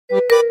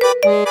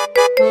It's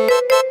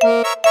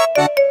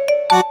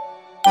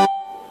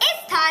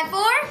time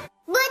for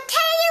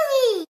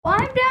Bratayley. Well,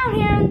 I'm down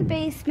here in the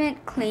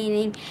basement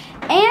cleaning.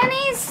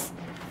 Annie's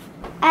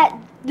at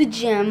the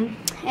gym,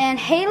 and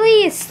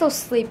Hayley is still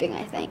sleeping,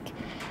 I think.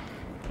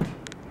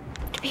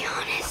 To be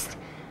honest,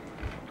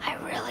 I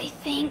really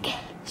think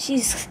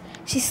she's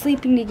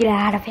sleeping to get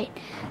out of it.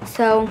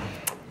 So,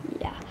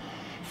 yeah.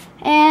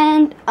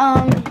 And,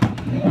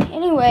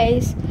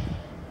 anyways,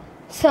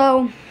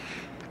 so,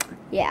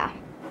 yeah,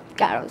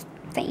 got what I was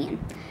saying.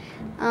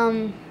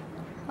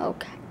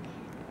 Okay.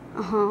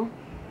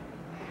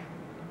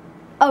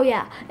 Oh,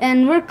 yeah,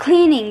 and we're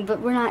cleaning,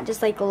 but we're not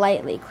just, like,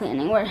 lightly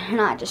cleaning. We're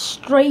not just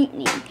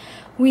straightening.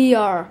 We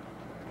are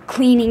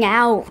cleaning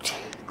out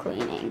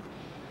cleaning.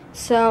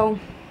 So,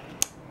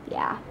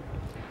 yeah.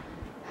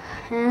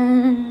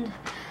 And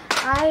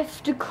I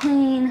have to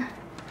clean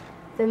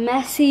the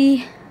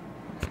messy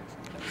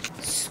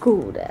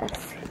school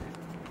desk.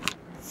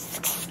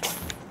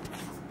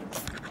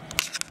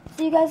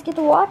 So you guys get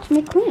to watch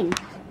me clean.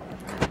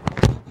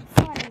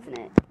 Fun, isn't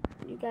it?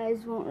 You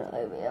guys won't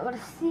really be able to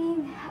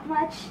see that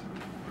much,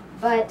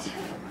 but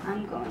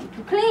I'm going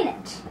to clean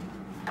it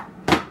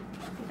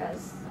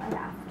because I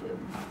have to.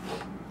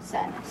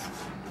 Sadness.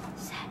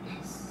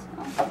 Sadness.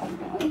 Oh,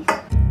 noise.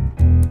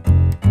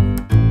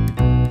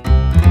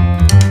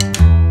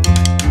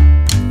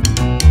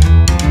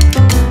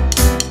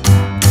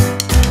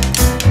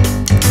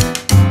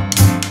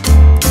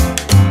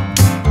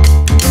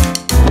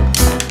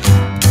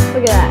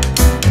 Look at that.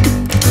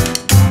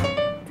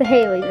 It's a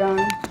Hayley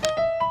drawing.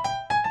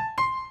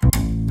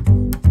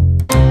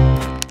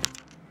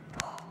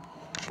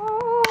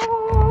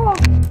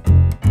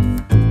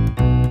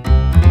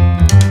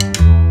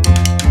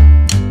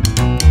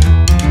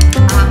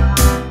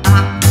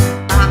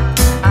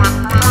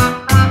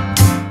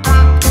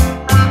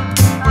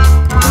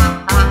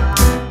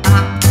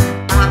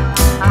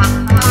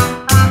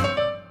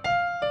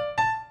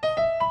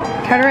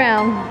 Turn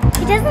around.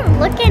 It doesn't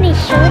look any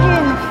shorter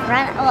in the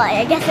front. Well,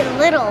 I guess a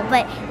little,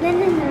 but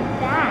then in the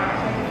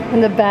back.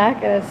 In the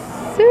back, it is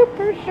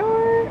super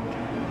short.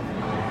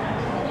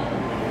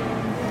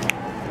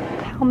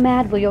 How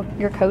mad will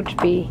your coach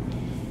be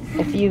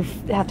if you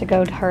have to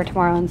go to her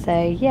tomorrow and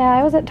say, yeah,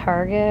 I was at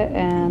Target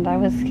and I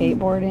was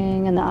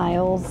skateboarding in the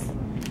aisles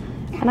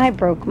and I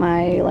broke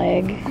my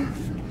leg. If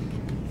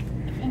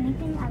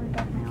anything, I would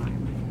break my arm,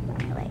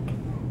 not my leg.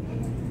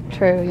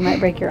 True, you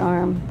might break your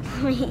arm.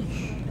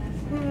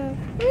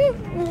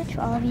 To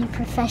all of you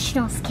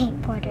professional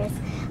skateboarders,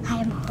 I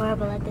am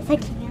horrible at this. I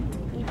can't even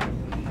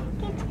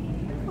get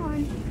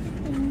on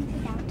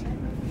without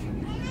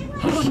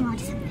holding on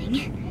to something.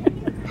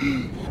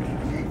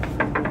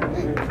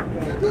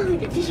 Mommy,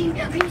 are you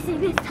seeing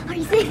this? Are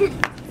you seeing this?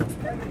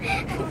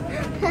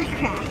 I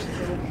crashed.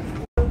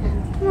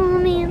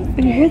 Mommy, I'm scared.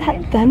 Did you hear that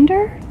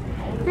thunder?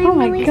 Oh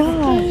my really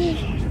gosh.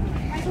 scared.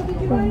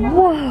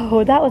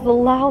 Whoa, that was a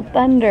loud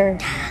thunder.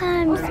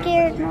 I'm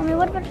scared, Mommy.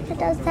 What about if it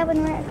does that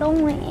when we're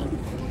going?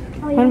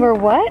 Oh, yeah. When we're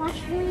what?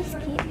 Watch me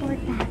skateboard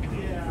back.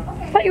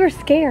 I thought you were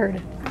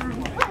scared.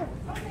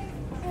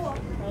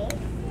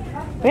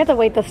 We have to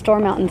wait the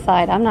storm out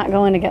inside. I'm not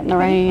going to get in the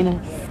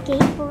rain.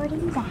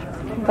 Skateboarding back.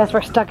 Unless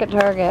we're stuck at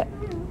Target.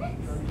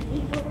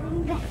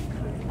 Skateboarding back.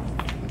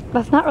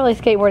 That's not really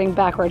skateboarding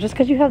backwards. Just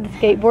because you have the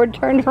skateboard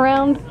turned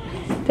around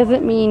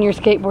doesn't mean you're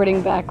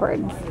skateboarding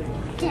backwards.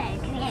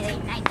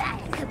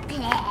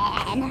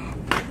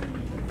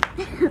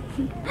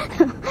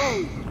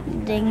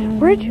 Ding.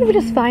 Where did you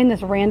just find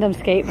this random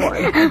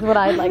skateboard? Is what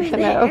I'd like to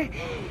know.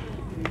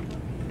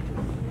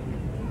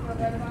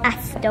 I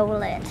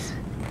stole it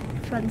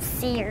from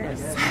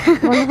Sears.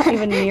 We're not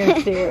even near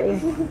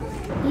Sears.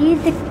 You're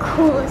the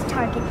coolest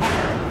Target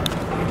ever.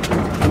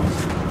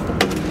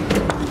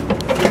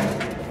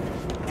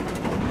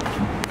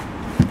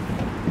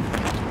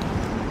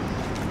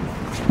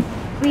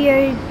 We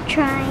are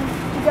trying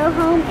to go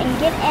home and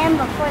get in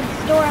before the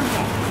storm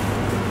hits.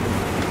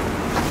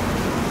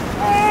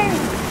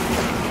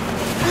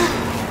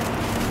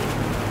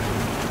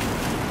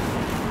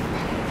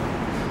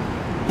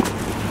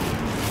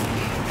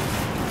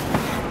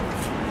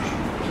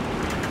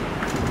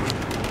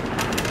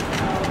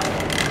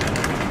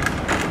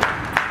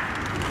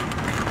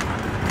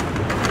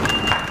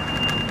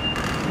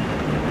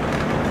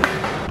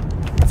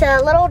 It's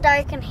a little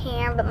dark in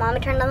here, but Mommy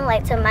turned on the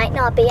light, so it might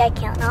not be. I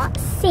cannot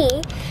see.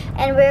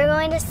 And we're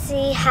going to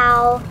see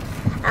how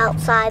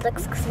outside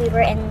looks because we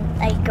were in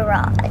a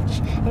garage.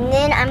 And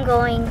then I'm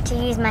going to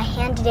use my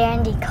handy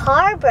dandy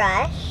car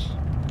brush.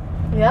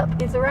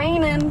 Yep, it's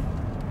raining.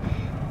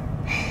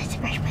 To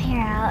brush my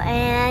hair out,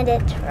 and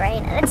it's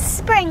raining. It's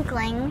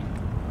sprinkling.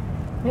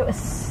 It was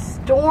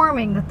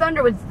storming. The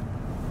thunder was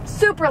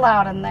super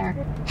loud in there.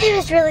 It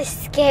was really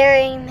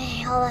scaring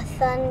me, all the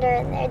thunder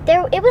in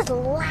there. It was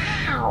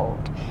loud.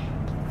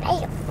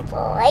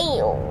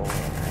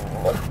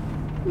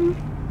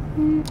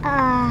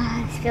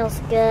 This feels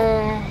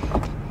good.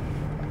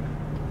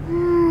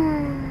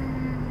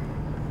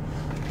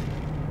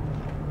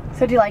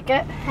 So do you like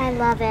it? I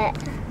love it.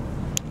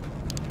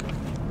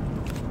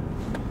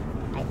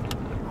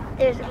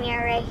 There's a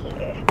mirror right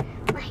here.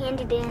 A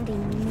handy dandy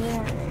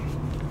mirror.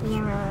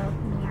 Mirror.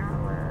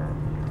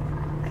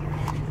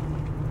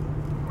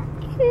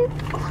 Look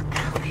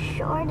how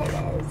short it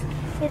is.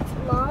 It's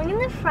long in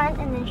the front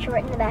and then short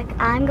in the back.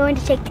 I'm going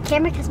to take the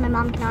camera because my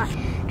mom cannot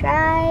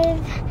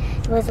drive.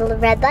 It was a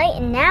red light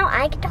and now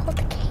I get to hold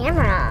the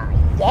camera.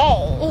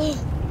 Yay.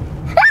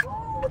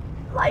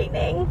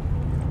 Lightning.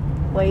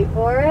 Wait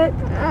for it.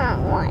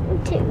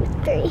 1, 2,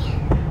 3,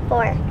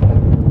 4.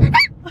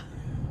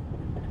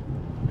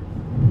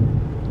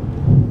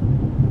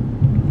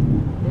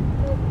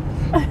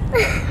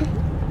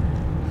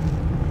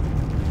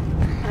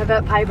 I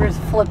bet Piper's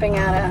flipping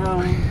out at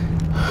home.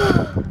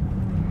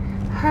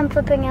 I'm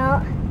flipping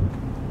out.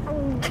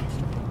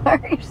 Why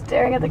are you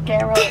staring at the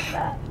camera like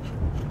that?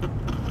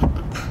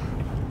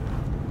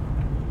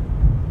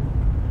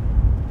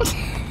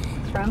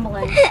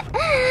 Trembling.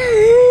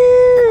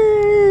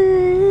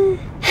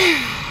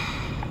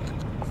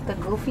 The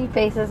goofy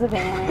faces of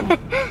Annie.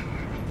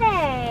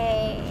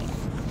 Hey.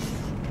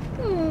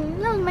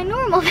 That was my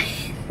normal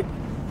face.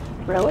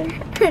 Really?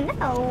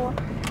 No.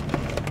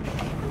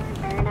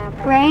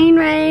 Rain,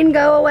 rain,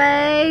 go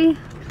away.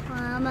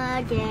 Come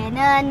again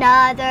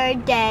another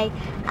day.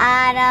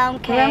 I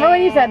don't care. Remember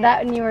when you said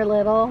that when you were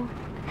little?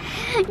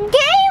 Caleb,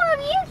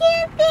 you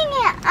can't sing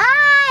it.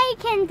 I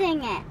can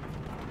sing it.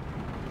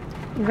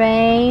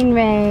 Rain,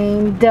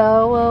 rain,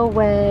 go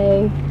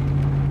away.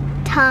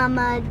 Come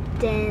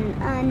again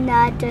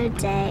another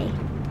day.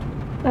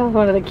 That was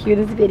one of the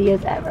cutest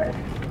videos ever.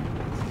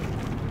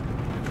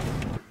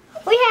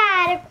 We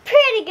had a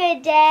pretty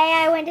good day.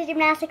 I went to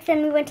gymnastics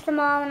and we went to the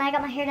mall and I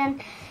got my hair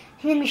done.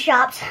 And then we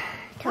shopped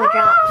till it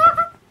dropped.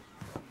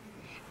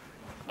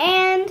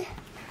 And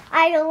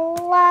I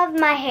love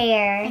my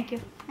hair. Thank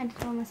you. I just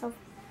told myself.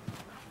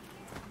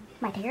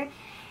 My hair.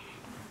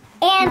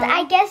 And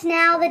I guess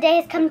now the day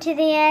has come to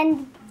the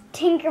end.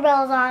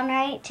 Tinkerbell's on,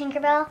 right?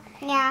 Tinkerbell?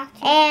 Yeah.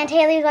 And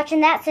Hayley was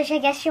watching that, so I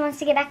guess she wants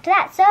to get back to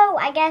that. So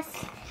I guess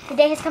the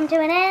day has come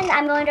to an end.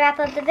 I'm going to wrap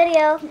up the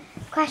video.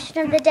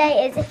 Question of the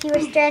day is, if you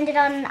were stranded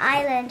on an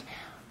island,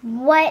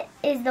 what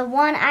is the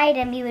one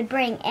item you would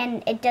bring?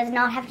 And it does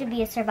not have to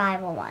be a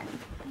survival one.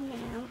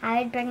 Yeah.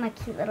 I would bring my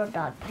cute little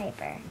dog,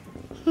 Piper.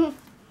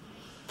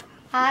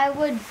 I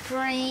would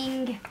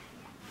bring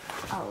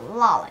a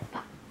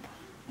lollipop.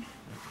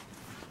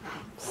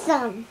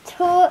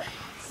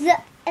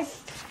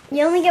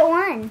 You only get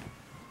one.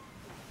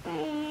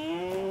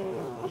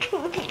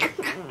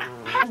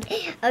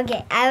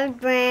 Okay, I would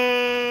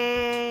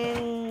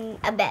bring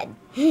a bed.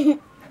 You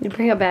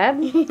bring a bed?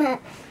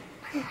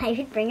 I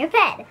would bring a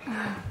bed.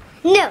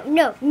 No. I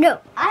know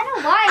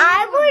why.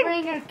 I would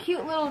bring a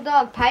cute little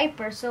dog,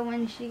 Piper, so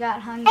when she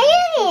got hungry.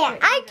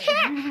 I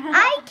can't.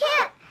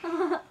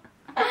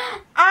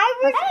 I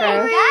would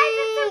Guys,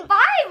 it's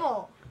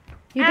survival.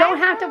 You don't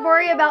have to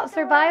worry about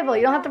survival.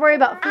 You don't have to worry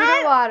about food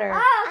or water.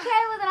 Oh,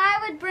 okay, well then I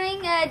would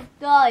bring a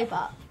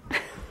lollipop.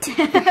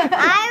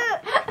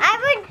 I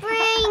would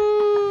bring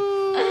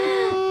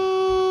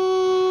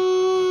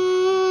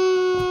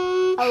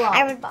A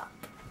lollipop.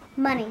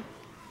 Money.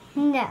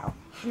 No.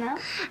 No?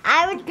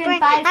 I would bring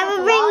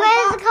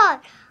what is it called?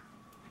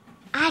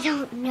 I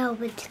don't know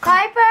what it's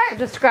called. Piper!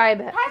 Describe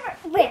it. Piper!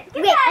 Wait,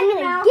 I'm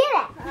gonna get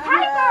it.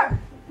 Piper!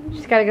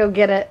 She's got to go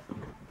get it.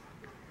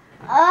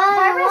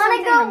 I want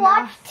to go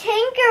watch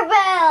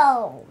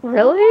Tinkerbell.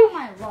 Really? Oh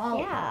my lord.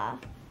 Yeah.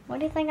 What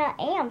do you think I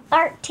am?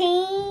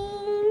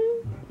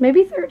 13?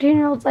 Maybe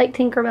 13-year-olds like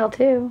Tinkerbell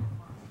too.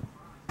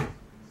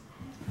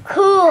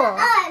 Cool.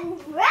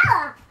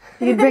 Umbrella.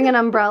 You'd bring an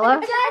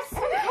umbrella? Just in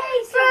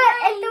case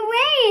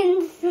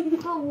it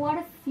rains. But what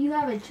if you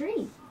have a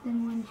tree?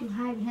 Then why don't you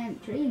hide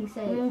behind the tree and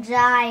say, I'm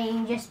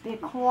dying, just be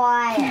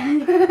quiet.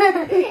 And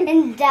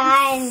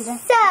dying.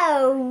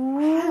 So,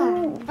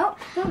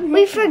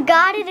 we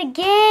forgot it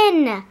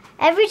again.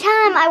 Every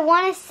time I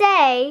want to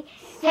say,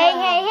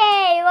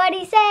 hey, what do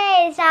you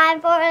say? It's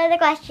time for the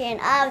question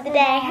of the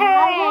day.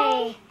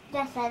 Hooray.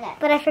 just said it.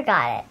 But I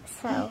forgot it,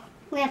 so.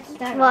 We have to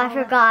start. Well, I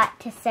forgot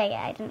to say it.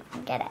 I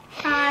didn't get it.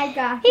 I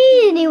got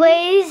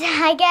Anyways,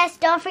 I guess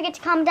don't forget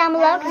to comment down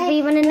below because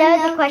we want to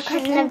know the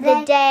question of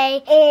the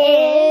day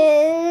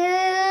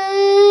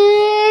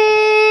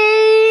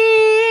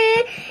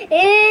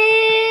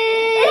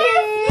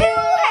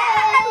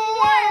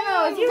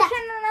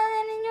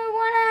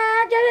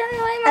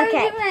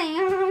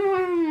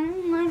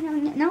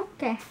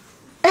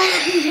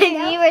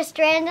you were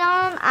stranded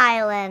on an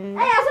island.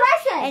 Hey, that's what I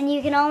said. And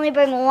you can only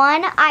bring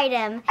one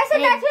item. I said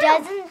and that it too.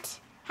 doesn't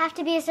have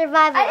to be a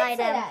survival I didn't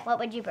say item. that. What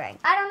would you bring?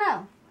 I don't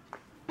know.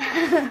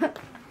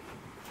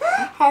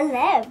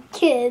 Hello,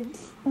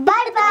 kids.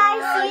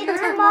 Bye-bye. See you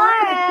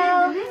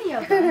tomorrow. Bye. See you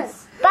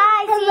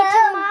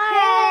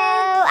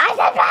tomorrow. I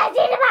said bye.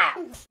 See you tomorrow.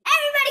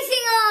 Everybody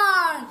sing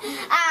along.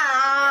 I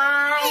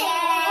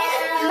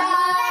am a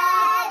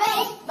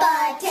baked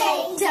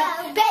potato,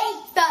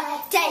 baked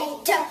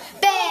potato,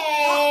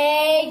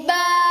 baked potato.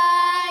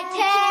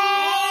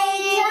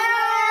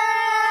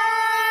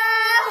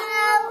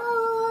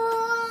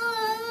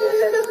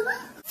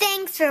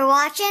 Thanks for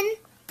watching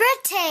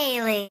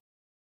Bratayley.